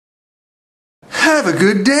Have a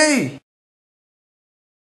good day.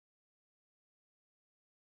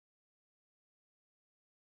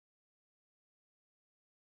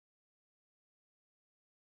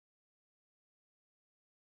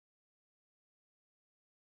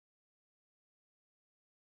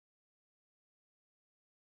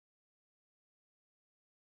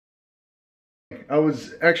 I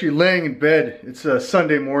was actually laying in bed. It's a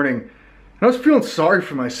Sunday morning, and I was feeling sorry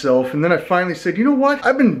for myself. And then I finally said, you know what?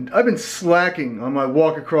 I've been slacking on my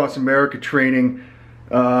walk across America training.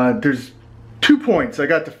 There's 2 points. I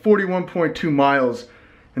got to 41.2 miles,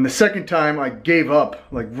 and the second time I gave up,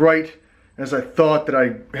 like right as I thought that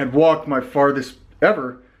I had walked my farthest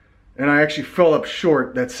ever, and I actually fell up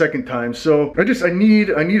short that second time. So I need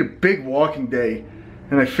a big walking day.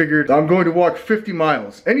 And I figured I'm going to walk 50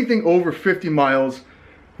 miles. Anything over 50 miles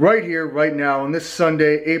right here, right now, on this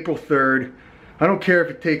Sunday, April 3rd. I don't care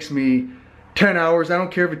if it takes me 10 hours. I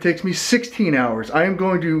don't care if it takes me 16 hours. I am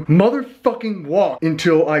going to motherfucking walk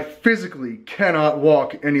until I physically cannot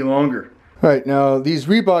walk any longer. All right, now these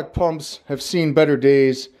Reebok pumps have seen better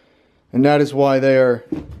days, and that is why they're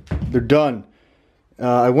done.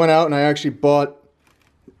 I went out and I actually bought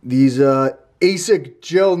these ASIC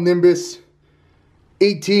Gel Nimbus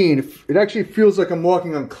 18. It actually feels like I'm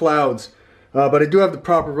walking on clouds, but I do have the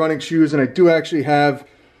proper running shoes, and I do actually have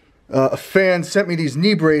a fan sent me these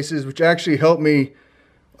knee braces, which actually help me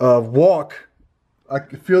walk.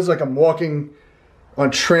 It feels like I'm walking on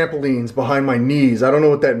trampolines behind my knees. I don't know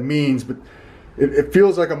what that means, but it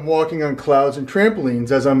feels like I'm walking on clouds and trampolines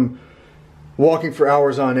as I'm walking for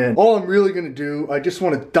hours on end. All I'm really gonna do, I just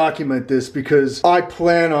want to document this because I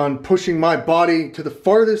plan on pushing my body to the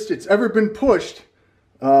farthest it's ever been pushed.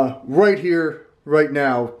 Right here, right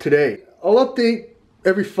now, today. I'll update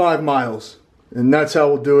every 5 miles, and that's how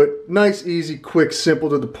we'll do it. Nice, easy, quick, simple,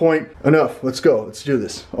 to the point. Enough, let's go, let's do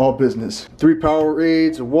this. All business. 3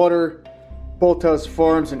 Powerades, a water, Bolthouse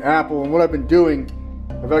Farms, and apple. And what I've been doing,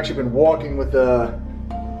 I've actually been walking with, I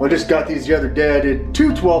just got these the other day. I did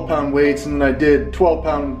 2 12-pound weights, and then I did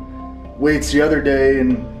 12-pound weights the other day,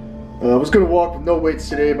 and I was gonna walk with no weights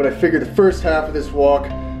today, but I figured the first half of this walk,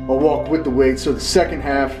 I'll walk with the weights, so the second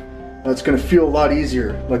half, it's going to feel a lot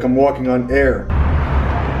easier, like I'm walking on air.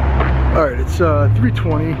 Alright, it's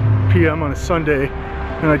 3:20 p.m. on a Sunday,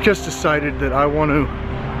 and I just decided that I want to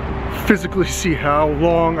physically see how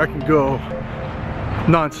long I can go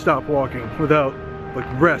non-stop walking without like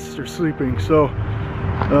rest or sleeping. So,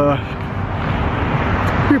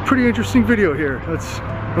 it's be a pretty interesting video here.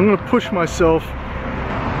 I'm going to push myself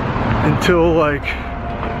until like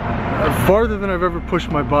farther than I've ever pushed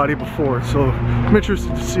my body before, so I'm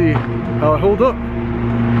interested to see how I hold up.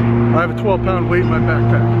 I have a 12-pound weight in my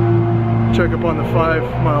backpack. Check up on the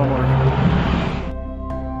 5-mile mark.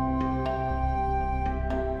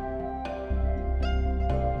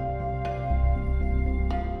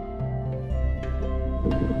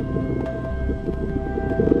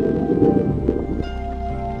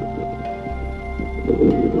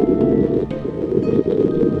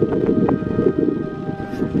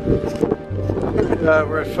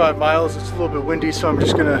 We're at 5 miles. It's a little bit windy, so I'm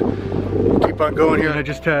just gonna keep on going here. I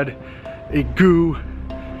just had a goo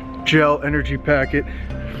gel energy packet,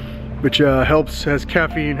 which has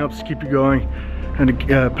caffeine, helps to keep you going, and a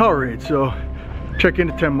Powerade. So check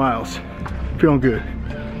into 10 miles. Feeling good.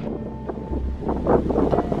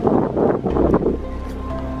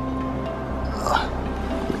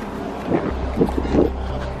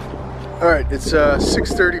 All right, it's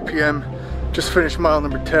 6:30 p.m. Just finished mile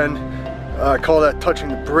number 10. I call that touching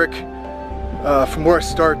the brick. From where I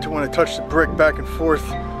start to when I touch the brick back and forth,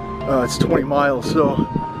 it's 20 miles. So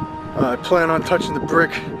I plan on touching the brick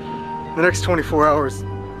the next 24 hours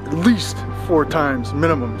at least 4 times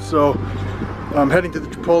minimum. So I'm heading to the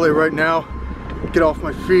Chipotle right now, get off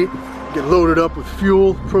my feet, get loaded up with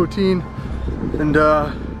fuel, protein, and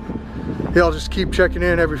yeah, I'll just keep checking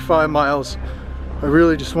in every 5 miles. I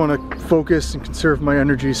really just want to focus and conserve my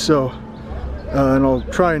energy, so and I'll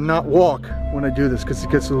try and not walk when I do this because it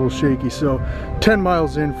gets a little shaky. So 10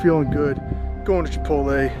 miles in, feeling good, going to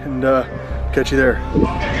Chipotle, and catch you there.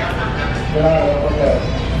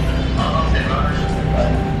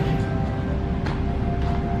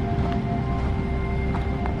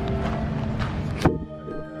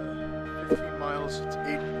 15 miles, it's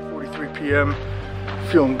 8:43 p.m.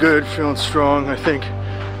 Feeling good, feeling strong. I think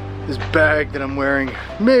this bag that I'm wearing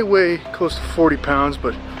may weigh close to 40 pounds,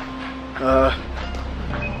 but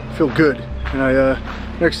feel good. And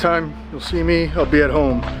next time you'll see me, I'll be at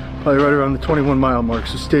home, probably right around the 21-mile mark,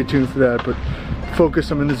 so stay tuned for that. But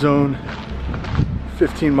focus, I'm in the zone.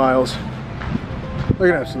 15 miles.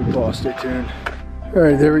 Like an absolute boss. Stay tuned. All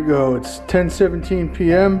right, there we go. It's 10:17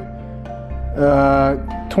 p.m.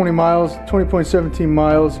 20 miles, 20.17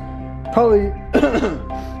 miles. Probably,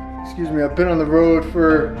 excuse me, I've been on the road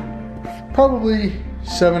for probably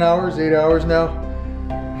 7 hours, 8 hours now.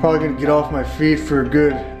 Probably gonna get off my feet for a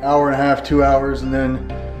good hour and a half, 2 hours, and then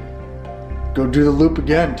go do the loop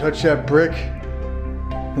again, touch that brick.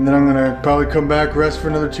 And then I'm gonna probably come back, rest for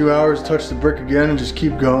another 2 hours, touch the brick again, and just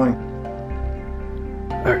keep going.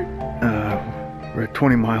 All right, we're at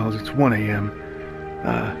 20 miles, it's 1 a.m.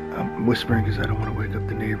 I'm whispering because I don't want to wake up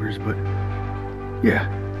the neighbors, but yeah,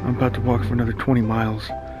 I'm about to walk for another 20 miles.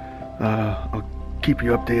 I'll keep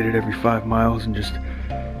you updated every 5 miles, and just,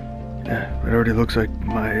 yeah, it already looks like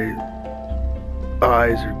my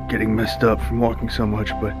eyes are getting messed up from walking so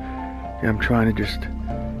much, but yeah, I'm trying to just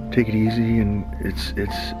take it easy, and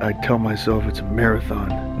I tell myself it's a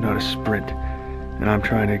marathon, not a sprint, and I'm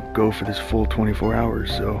trying to go for this full 24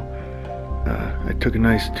 hours, so I took a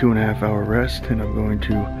nice 2.5 hour rest, and I'm going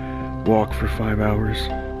to walk for 5 hours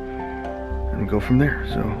and go from there.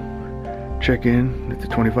 So check in at the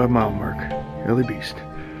 25 mile mark. KevinBeast,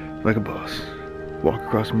 like a boss. Walk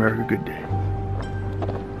across America, good day.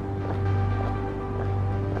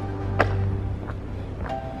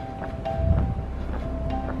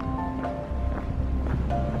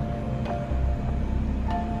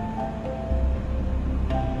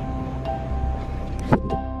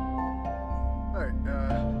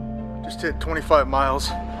 Just hit 25 miles.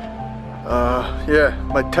 Yeah,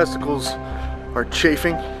 my testicles are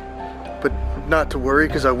chafing, but not to worry,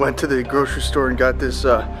 because I went to the grocery store and got this,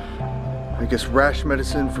 I guess, rash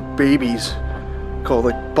medicine for babies called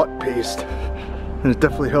like butt paste, and it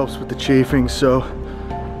definitely helps with the chafing. So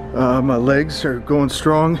my legs are going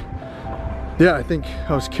strong. Yeah, I think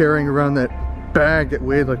I was carrying around that bag that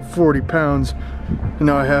weighed like 40 pounds, and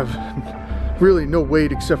now I have really no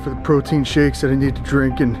weight except for the protein shakes that I need to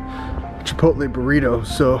drink and Chipotle burrito.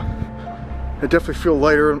 So I definitely feel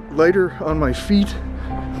lighter on my feet,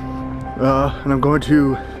 and I'm going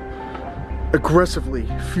to aggressively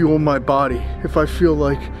fuel my body. If I feel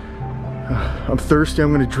like I'm thirsty,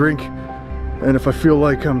 I'm going to drink, and if I feel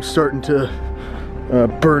like I'm starting to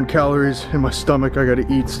burn calories in my stomach, I got to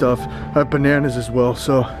eat stuff. I have bananas as well.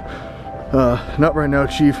 So not right now,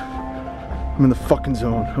 Chief. I'm in the fucking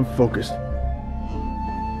zone. I'm focused.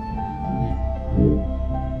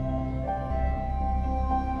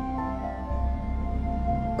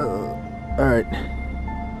 Alright.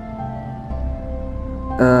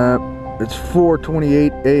 It's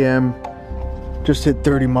 4:28 a.m. Just hit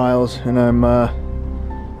 30 miles, and I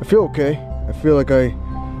feel okay. I feel like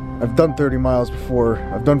I've done 30 miles before.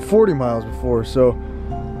 I've done 40 miles before, so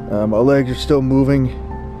my legs are still moving.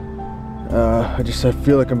 I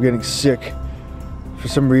feel like I'm getting sick. For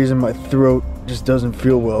some reason, my throat just doesn't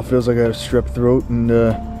feel well. It feels like I have strep throat, and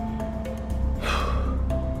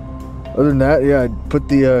other than that, yeah, I put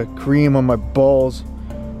the cream on my balls,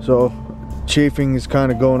 so chafing is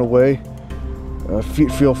kind of going away.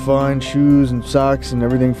 Feet feel fine, shoes and socks and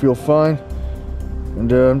everything feel fine,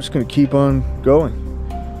 and I'm just gonna keep on going.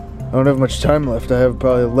 I don't have much time left. I have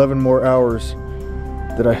probably 11 more hours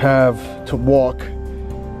that I have to walk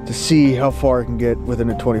to see how far I can get within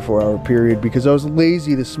a 24-hour period, because I was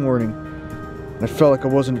lazy this morning and I felt like I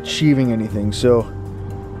wasn't achieving anything. So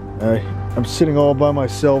I'm sitting all by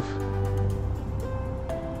myself.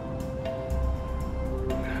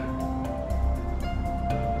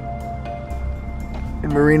 In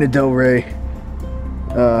Marina Del Rey,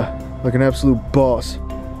 like an absolute boss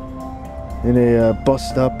in a bus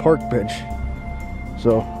stop park bench.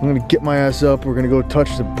 So I'm gonna get my ass up. We're gonna go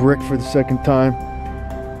touch the brick for the second time,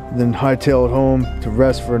 then hightail it home to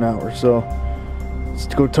rest for an hour. So let's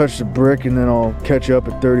go touch the brick, and then I'll catch up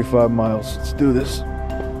at 35 miles. Let's do this.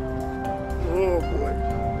 Oh boy.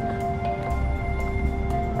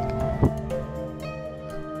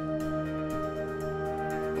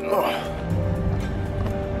 Oh.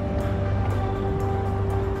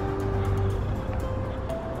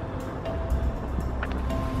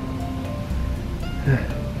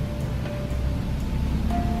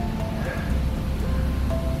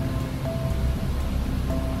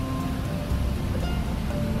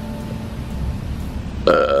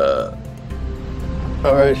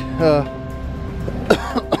 All right.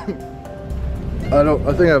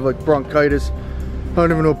 I think I have like bronchitis. I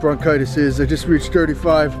don't even know what bronchitis is. I just reached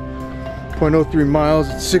 35.03 miles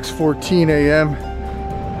at 6:14 a.m.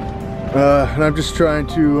 And I'm just trying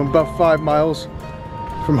to. I'm about 5 miles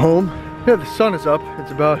from home. Yeah, the sun is up.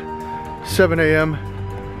 It's about 7 a.m.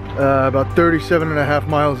 About 37.5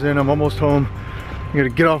 miles in. I'm almost home. I'm gonna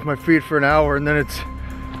get off my feet for an hour, and then it's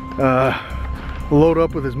load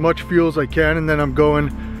up with as much fuel as I can, and then I'm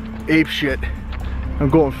going ape shit. I'm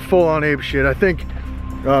going full on ape shit. I think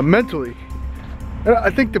mentally,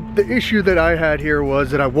 I think the issue that I had here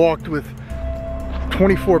was that I walked with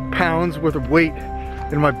 24 pounds worth of weight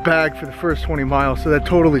in my bag for the first 20 miles, so that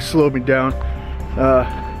totally slowed me down.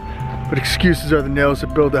 But excuses are the nails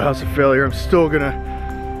that build the house of failure. I'm still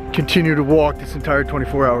gonna continue to walk this entire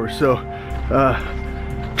 24 hours, so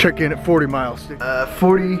check in at 40 miles.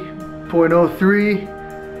 40.03,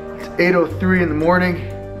 it's 8:03 in the morning.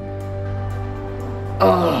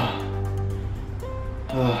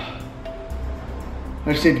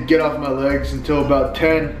 I just need to get off my legs until about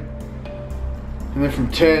 10. And then from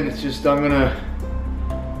 10, it's just, I'm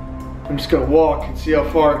just gonna walk and see how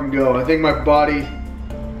far I can go. I think my body,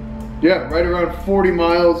 yeah, right around 40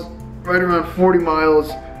 miles, right around 40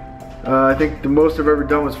 miles. I think the most I've ever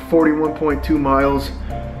done was 41.2 miles.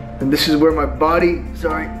 And this is where my body,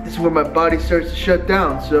 this is where my body starts to shut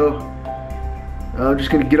down. So I'm just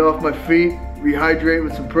gonna get off my feet, rehydrate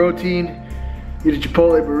with some protein, eat a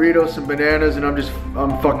Chipotle burrito, some bananas, and I'm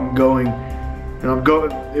fucking going. And I'm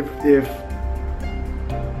going,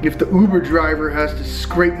 if the Uber driver has to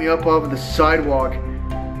scrape me up off of the sidewalk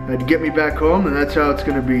and get me back home, then that's how it's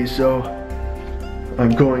gonna be. So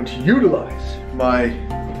I'm going to utilize my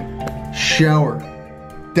shower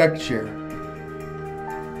deck chair.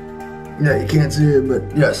 Yeah, you can't see it, but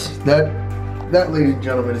yes, that ladies and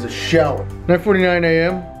gentlemen is a shower. 9:49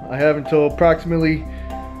 a.m. I have until approximately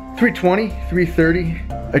 3:20, 3:30.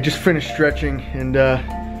 I just finished stretching, and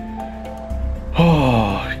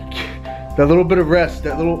that little bit of rest,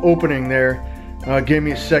 that little opening there, gave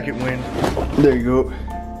me a second wind. There you go.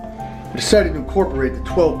 I decided to incorporate the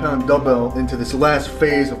 12-pound dumbbell into this last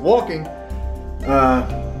phase of walking,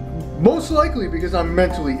 most likely because I'm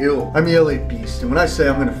mentally ill. I'm the LA Beast, and when I say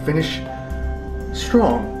I'm gonna finish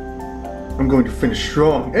strong, I'm going to finish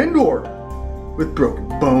strong and/or with broken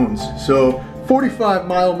bones. So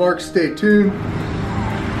 45-mile mark, stay tuned.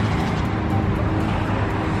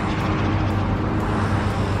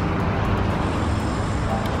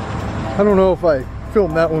 I don't know if I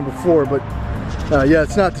filmed that one before, but yeah,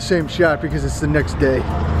 it's not the same shot because it's the next day.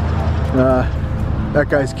 That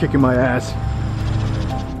guy's kicking my ass.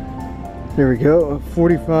 There we go,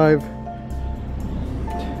 45.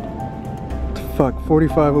 Fuck,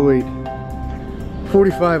 4508.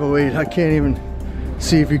 4508, I can't even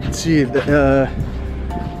see if you can see it.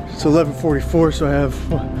 It's 11:44, so I have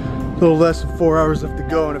a little less than 4 hours left to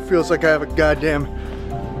go, and it feels like I have a goddamn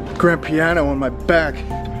grand piano on my back.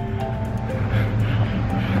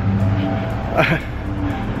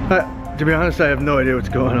 To be honest, I have no idea what's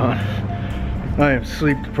going on. I am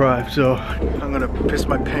sleep deprived, so I'm gonna piss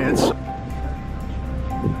my pants.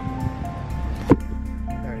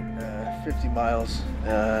 Alright, 50 miles.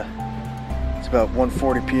 It's about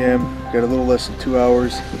 1:40 p.m. Got a little less than 2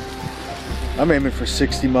 hours. I'm aiming for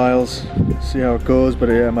 60 miles. See how it goes, but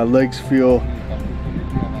yeah, my legs feel...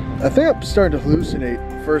 I think I'm starting to hallucinate,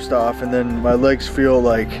 first off, and then my legs feel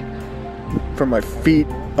like, from my feet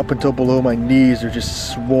up until below my knees, are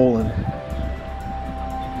just swollen.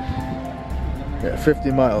 Yeah,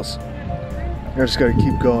 50 miles. I just gotta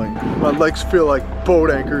keep going. My legs feel like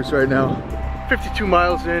boat anchors right now. 52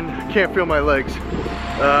 miles in, can't feel my legs.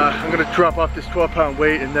 I'm gonna drop off this 12-pound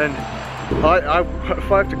weight, and then if I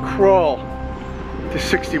have to crawl to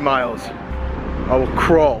 60 miles, I will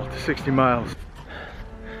crawl to 60 miles.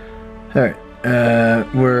 All right,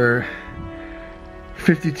 we're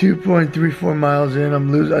 52.34 miles in.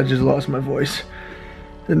 I just lost my voice,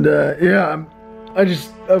 and yeah,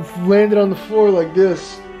 I've landed on the floor like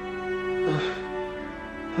this,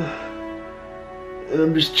 and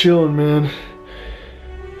I'm just chilling, man.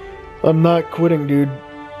 I'm not quitting, dude.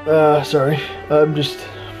 Sorry, I'm just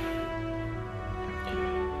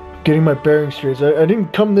getting my bearings straight. I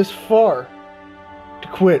didn't come this far to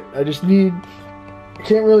quit. I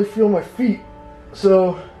can't really feel my feet,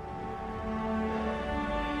 so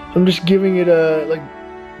I'm just giving it like,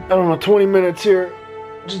 I don't know, 20 minutes here.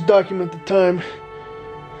 Just document the time.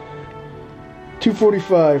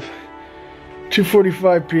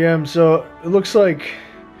 2:45 p.m. So it looks like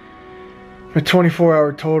my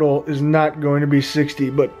 24-hour total is not going to be 60,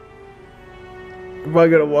 but if I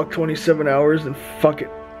gotta walk 27 hours, then fuck it.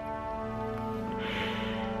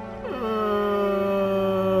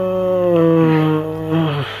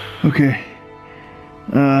 Okay.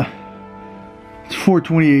 It's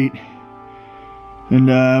 4:28,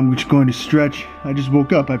 and I'm just going to stretch. I just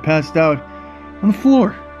woke up. I passed out on the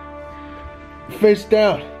floor, face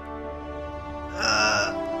down.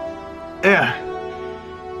 Yeah.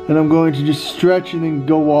 And I'm going to just stretch and then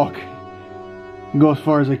go walk. and go as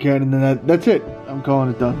far as I can, and then that's it. I'm calling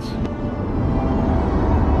it done.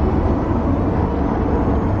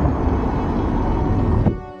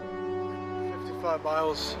 55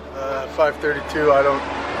 miles, 5:32.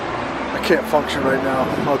 I can't function right now.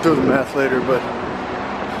 I'll do the math later, but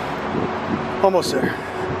almost there.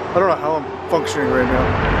 I don't know how I'm functioning right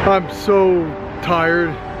now. I'm so tired.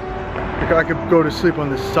 I could go to sleep on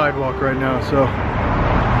this sidewalk right now, so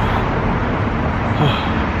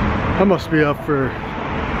I must be up for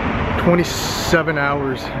 27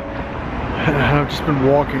 hours. I've just been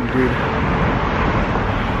walking, dude.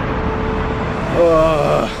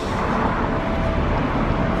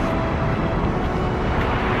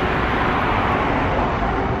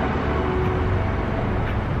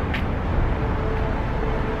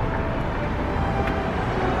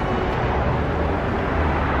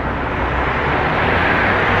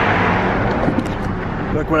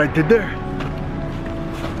 Like what I did there?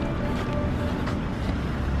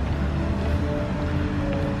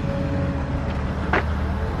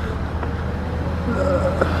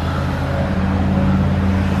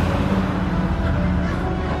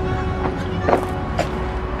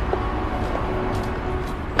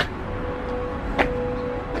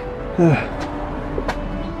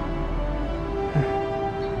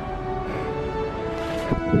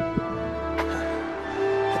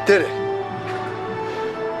 I did it.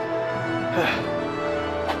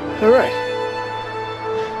 All right.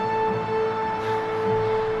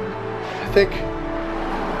 I think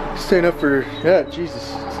staying up for, yeah,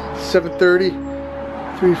 Jesus, 7:30,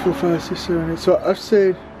 3, 4, 5, 6, 7, 8. So I've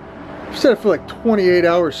stayed up for like 28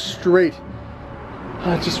 hours straight.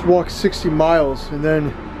 I just walked 60 miles, and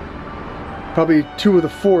then probably 2 of the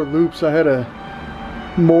 4 loops I had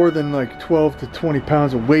more than like 12 to 20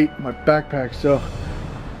 pounds of weight in my backpack. So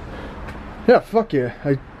yeah, fuck yeah,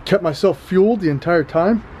 I kept myself fueled the entire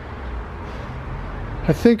time.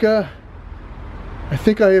 I think I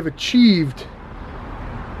have achieved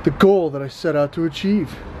the goal that I set out to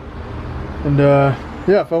achieve. And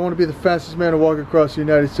yeah, if I want to be the fastest man to walk across the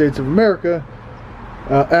United States of America,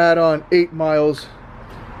 add on 8 miles,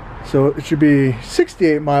 so it should be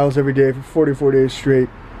 68 miles every day for 44 days straight.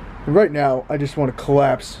 And right now I just want to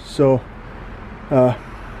collapse. So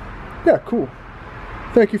yeah, cool.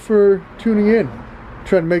 Thank you for tuning in.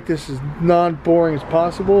 Trying to make this as non-boring as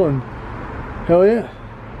possible, and hell yeah,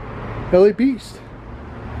 KevinBeast.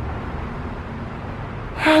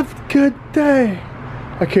 Have a good day.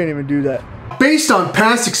 I can't even do that. Based on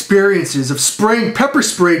past experiences of spraying pepper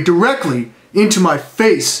spray directly into my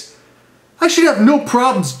face, I should have no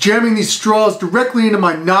problems jamming these straws directly into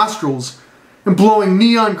my nostrils and blowing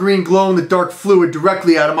neon green glow-in-the-dark fluid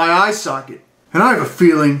directly out of my eye socket. And I have a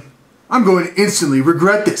feeling I'm going to instantly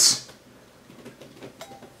regret this.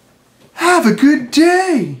 Have a good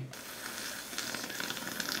day!